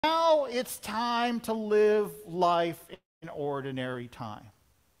now it's time to live life in ordinary time.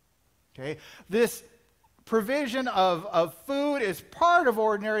 Okay? This provision of food is part of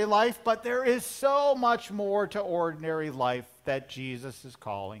ordinary life, but there is so much more to ordinary life that Jesus is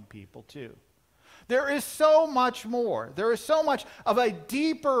calling people to. There is so much more. There is so much of a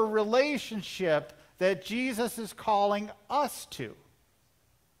deeper relationship that Jesus is calling us to.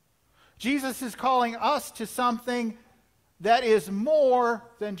 Jesus is calling us to something that is more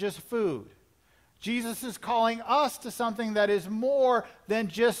than just food. Jesus is calling us to something that is more than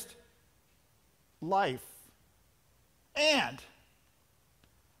just life. And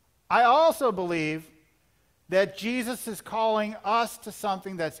I also believe that Jesus is calling us to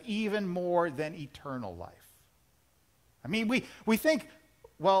something that's even more than eternal life. I mean, we think,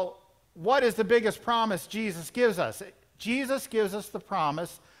 well, what is the biggest promise Jesus gives us? Jesus gives us the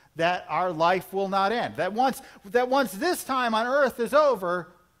promise that our life will not end. That once this time on earth is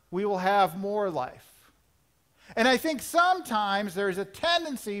over, we will have more life. And I think sometimes there's a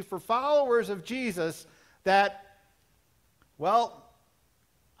tendency for followers of Jesus that, well,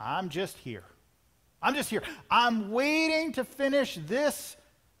 I'm just here. I'm just here. I'm waiting to finish this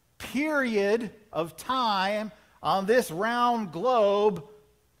period of time on this round globe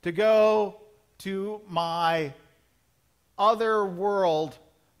to go to my other world,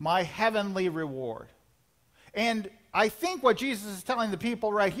 my heavenly reward. And I think what Jesus is telling the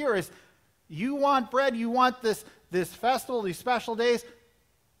people right here is, you want bread, you want this festival, these special days,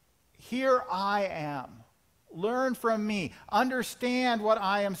 here I am. Learn from me. Understand what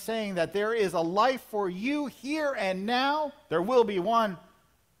I am saying, that there is a life for you here and now. There will be one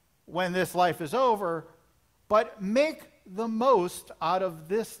when this life is over, but make the most out of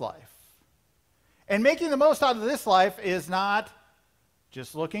this life. And making the most out of this life is not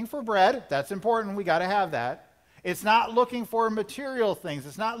just looking for bread. That's important. We got to have that. It's not looking for material things.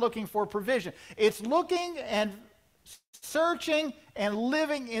 It's not looking for provision. It's looking and searching and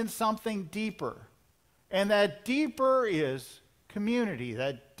living in something deeper. And that deeper is community.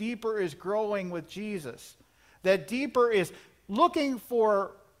 That deeper is growing with Jesus. That deeper is looking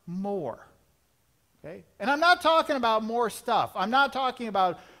for more. Okay? And I'm not talking about more stuff. I'm not talking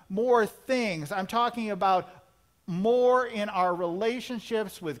about more things. I'm talking about more in our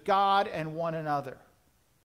relationships with God and one another.